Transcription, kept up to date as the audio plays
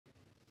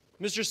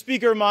Mr.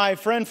 Speaker, my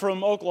friend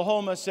from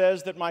Oklahoma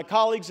says that my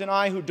colleagues and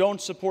I who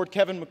don't support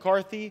Kevin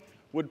McCarthy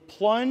would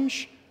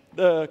plunge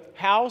the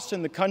House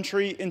and the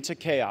country into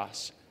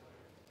chaos.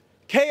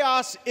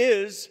 Chaos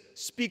is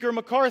Speaker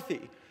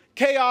McCarthy.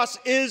 Chaos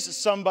is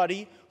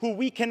somebody who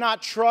we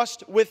cannot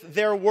trust with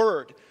their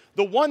word.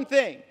 The one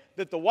thing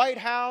that the White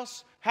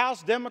House,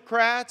 House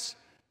Democrats,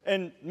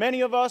 and many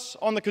of us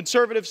on the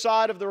conservative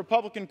side of the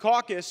Republican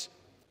caucus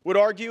would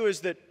argue is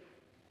that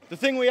the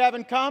thing we have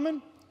in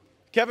common,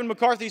 Kevin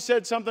McCarthy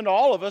said something to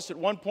all of us at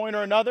one point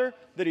or another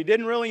that he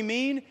didn't really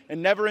mean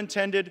and never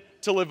intended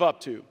to live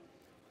up to.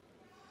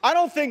 I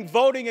don't think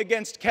voting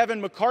against Kevin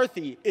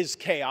McCarthy is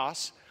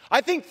chaos. I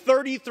think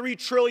 $33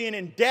 trillion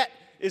in debt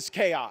is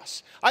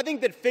chaos. I think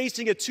that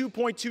facing a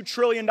 $2.2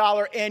 trillion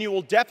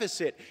annual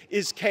deficit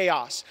is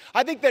chaos.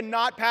 I think that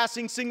not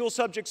passing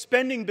single-subject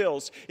spending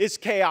bills is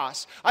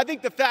chaos. I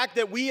think the fact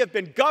that we have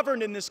been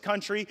governed in this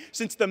country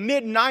since the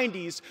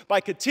mid-90s by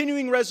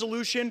continuing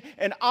resolution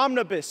and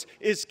omnibus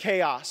is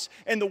chaos.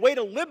 And the way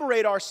to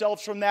liberate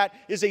ourselves from that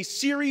is a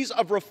series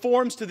of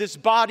reforms to this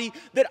body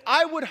that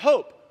I would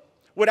hope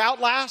would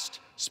outlast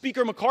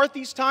Speaker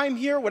McCarthy's time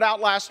here, would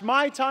outlast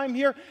my time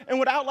here, and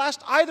would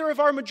outlast either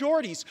of our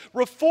majorities.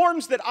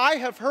 Reforms that I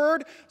have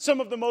heard some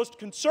of the most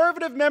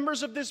conservative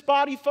members of this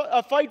body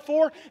fight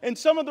for, and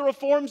some of the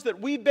reforms that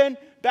we've been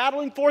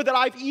battling for that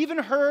I've even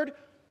heard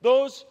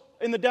those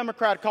in the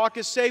Democrat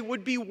caucus say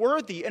would be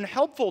worthy and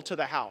helpful to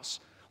the House,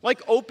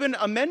 like open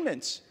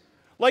amendments,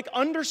 like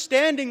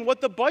understanding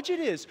what the budget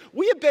is.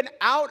 We have been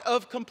out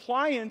of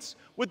compliance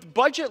with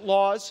budget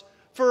laws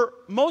for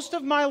most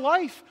of my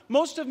life,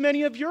 most of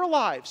many of your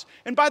lives.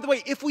 And by the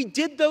way, if we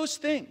did those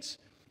things,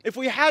 if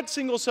we had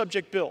single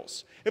subject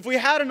bills, if we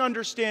had an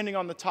understanding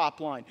on the top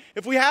line,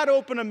 if we had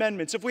open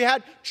amendments, if we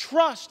had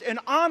trust and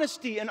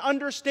honesty and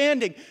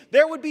understanding,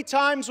 there would be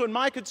times when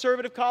my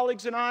conservative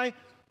colleagues and I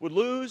would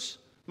lose,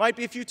 might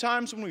be a few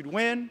times when we'd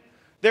win.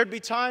 There'd be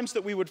times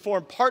that we would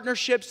form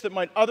partnerships that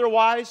might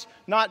otherwise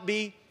not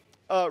be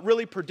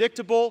really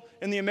predictable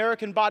in the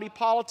American body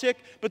politic,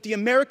 but the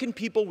American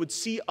people would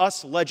see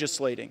us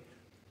legislating.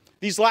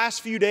 These last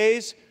few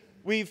days,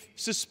 we've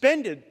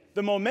suspended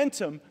the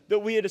momentum that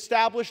we had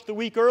established the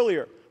week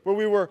earlier, where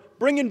we were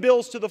bringing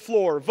bills to the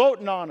floor,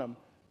 voting on them,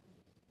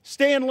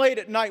 staying late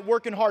at night,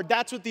 working hard.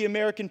 That's what the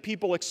American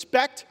people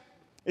expect.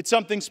 It's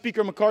something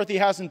Speaker McCarthy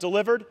hasn't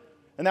delivered,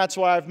 and that's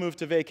why I've moved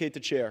to vacate the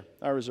chair.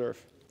 I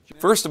reserve.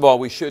 First of all,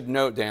 we should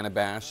note, Dana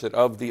Bash, that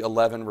of the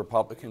 11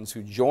 Republicans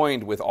who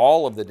joined with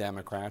all of the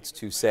Democrats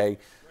to say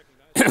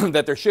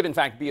that there should in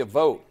fact be a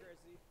vote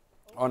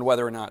on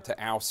whether or not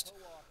to oust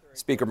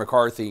Speaker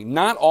McCarthy,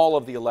 not all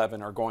of the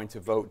 11 are going to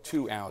vote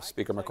to oust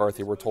Speaker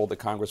McCarthy. We're told that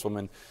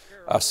Congresswoman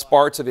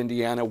Spartz of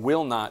Indiana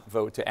will not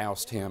vote to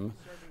oust him.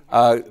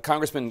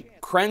 Congressman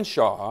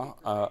Crenshaw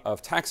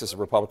of Texas, a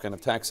Republican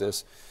of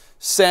Texas,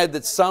 said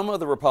that some of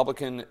the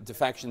Republican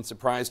defection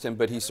surprised him,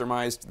 but he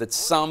surmised that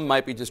some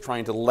might be just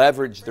trying to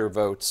leverage their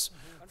votes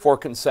for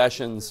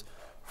concessions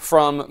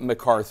from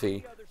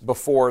McCarthy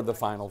before the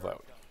final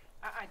vote.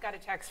 I got a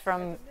text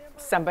from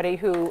somebody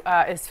who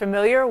is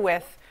familiar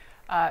with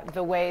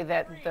the way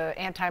that the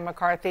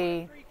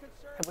anti-McCarthy,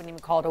 I wouldn't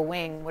even call it a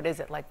wing, what is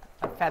it, like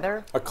a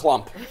feather? A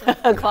clump.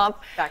 A clump.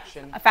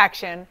 Faction. A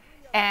faction.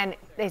 And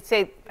they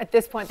say at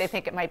this point they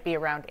think it might be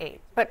around 8.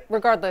 But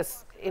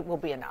regardless, it will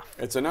be enough.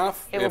 It's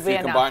enough it if will you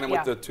be combine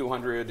enough, them with the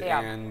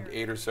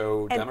 208 or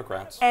so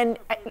Democrats. And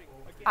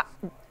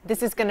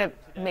this is going to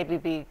maybe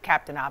be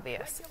Captain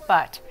Obvious,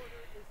 but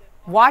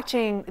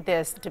watching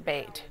this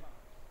debate,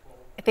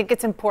 I think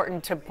it's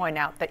important to point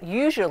out that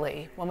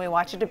usually when we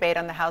watch a debate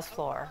on the House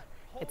floor,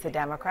 it's the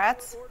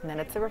Democrats, and then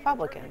it's the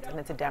Republicans, and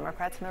it's the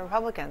Democrats and the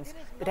Republicans.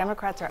 The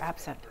Democrats are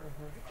absent.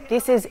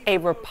 This is a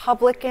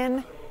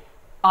Republican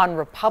on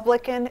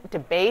Republican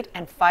debate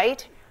and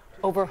fight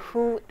over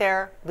who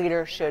their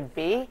leader should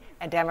be,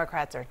 and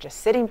Democrats are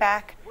just sitting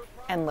back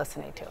and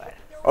listening to it.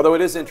 Although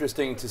it is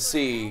interesting to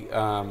see,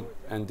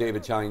 and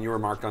David Chalian, you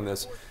remarked on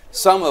this,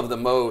 some of the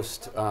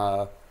most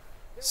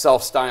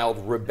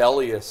self-styled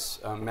rebellious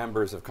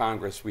members of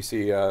Congress. We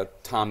see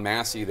Tom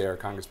Massey there,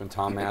 Congressman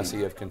Tom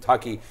Massey of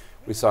Kentucky.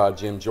 We saw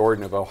Jim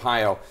Jordan of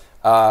Ohio.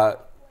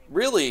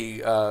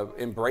 Really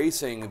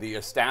embracing the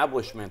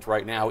establishment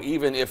right now,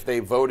 even if they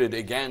voted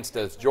against,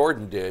 as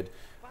Jordan did,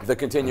 the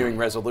continuing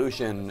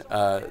resolution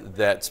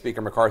that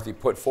Speaker McCarthy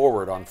put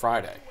forward on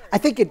Friday. I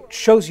think it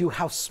shows you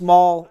how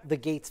small the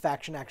Gaetz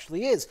faction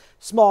actually is.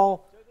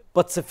 Small,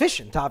 but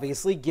sufficient,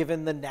 obviously,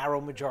 given the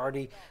narrow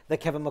majority that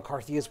Kevin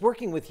McCarthy is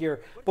working with here.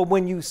 But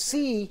when you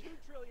see,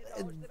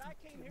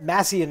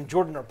 Massey and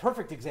Jordan are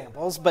perfect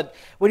examples, but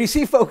when you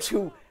see folks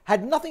who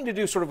had nothing to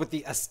do sort of with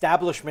the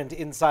establishment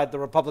inside the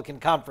Republican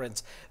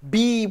conference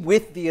be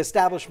with the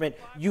establishment,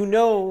 you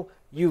know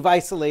you've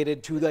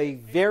isolated to the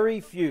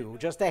very few,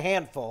 just a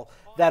handful,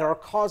 that are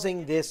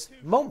causing this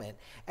moment.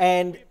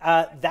 And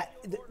that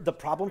the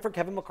problem for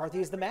Kevin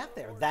McCarthy is the math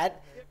there.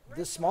 That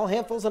the small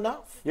handful's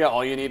enough. Yeah,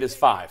 all you need is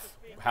 5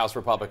 House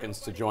Republicans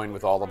to join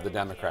with all of the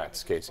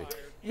Democrats, Casey.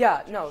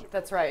 Yeah, no,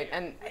 that's right.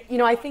 And, you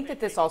know, I think that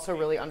this also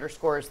really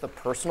underscores the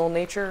personal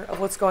nature of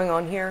what's going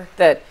on here.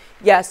 That,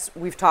 yes,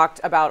 we've talked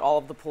about all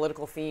of the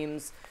political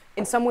themes.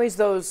 In some ways,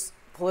 those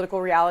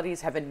political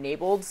realities have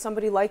enabled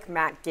somebody like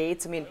Matt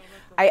Gaetz. I mean,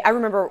 I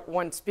remember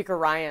when Speaker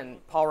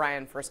Paul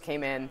Ryan first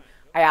came in,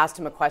 I asked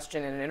him a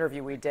question in an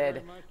interview we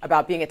did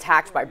about being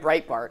attacked by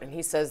Breitbart. And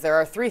he says, there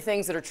are 3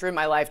 things that are true in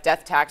my life: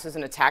 death, taxes,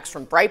 and attacks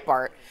from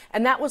Breitbart.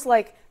 And that was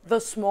like the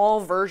small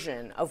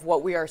version of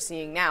what we are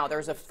seeing now.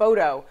 There's a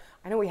photo,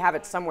 I know we have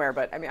it somewhere,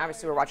 but I mean,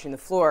 obviously we're watching the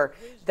floor,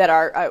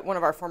 that one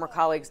of our former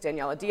colleagues,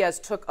 Daniela Diaz,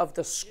 took of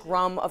the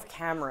scrum of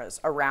cameras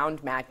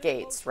around Matt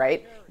Gaetz,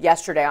 right?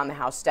 Yesterday on the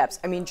House steps.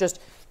 I mean, just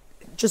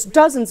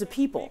dozens of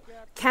people,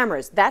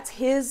 cameras. That's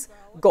his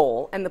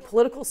goal, and the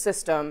political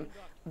system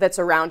that's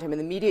around him in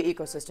the media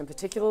ecosystem,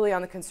 particularly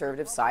on the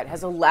conservative side,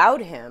 has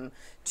allowed him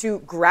to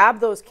grab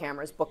those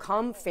cameras,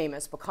 become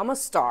famous, become a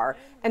star,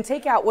 and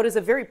take out what is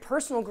a very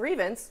personal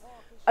grievance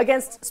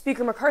against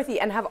Speaker McCarthy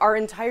and have our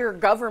entire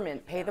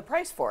government pay the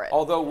price for it.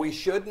 Although we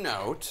should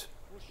note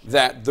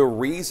that the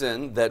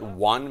reason that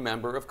one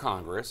member of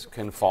Congress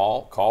can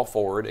call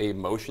forward a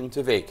motion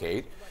to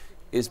vacate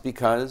is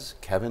because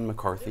Kevin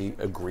McCarthy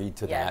agreed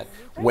to that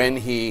when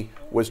he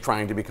was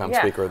trying to become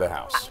Speaker of the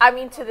House. I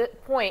mean, to the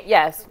point,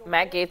 yes,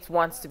 Matt Gaetz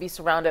wants to be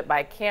surrounded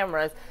by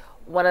cameras.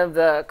 One of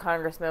the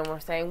congressmen were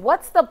saying,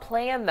 what's the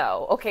plan,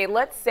 though? Okay,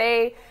 let's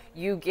say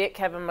you get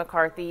Kevin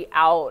McCarthy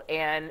out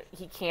and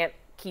he can't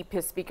keep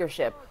his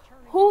speakership.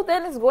 Who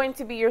then is going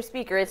to be your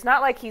speaker? It's not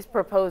like he's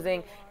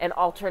proposing an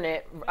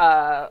alternate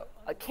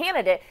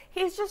candidate.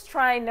 He's just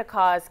trying to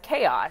cause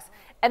chaos.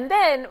 And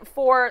then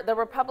for the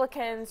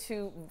Republicans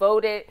who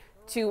voted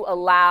to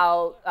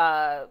allow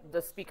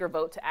the speaker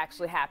vote to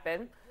actually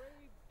happen,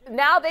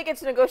 now they get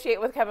to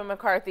negotiate with Kevin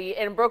McCarthy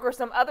and broker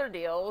some other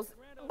deals.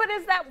 But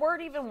is that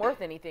word even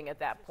worth anything at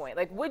that point?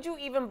 Like, would you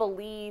even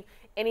believe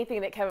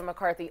anything that Kevin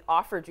McCarthy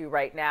offered you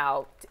right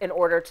now in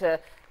order to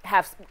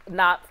have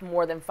not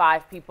more than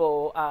 5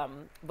 people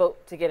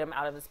vote to get him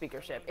out of the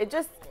speakership? It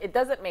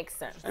doesn't make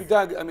sense. And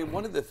Doug, I mean,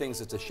 one of the things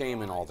that's a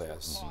shame in all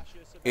this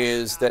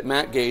is that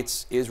Matt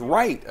Gaetz is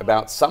right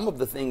about some of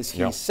the things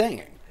he's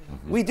saying.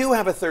 We do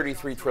have a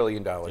 $33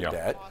 trillion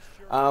debt.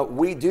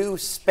 We do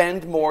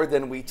spend more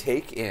than we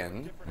take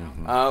in.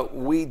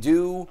 We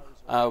do,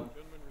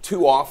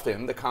 too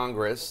often, the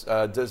Congress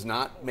does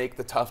not make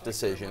the tough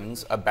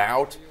decisions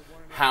about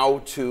how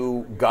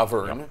to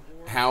govern,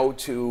 how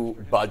to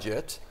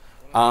budget.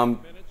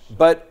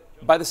 But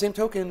by the same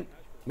token,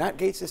 Matt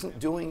Gaetz isn't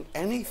doing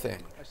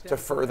anything to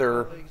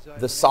further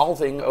the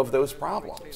solving of those problems.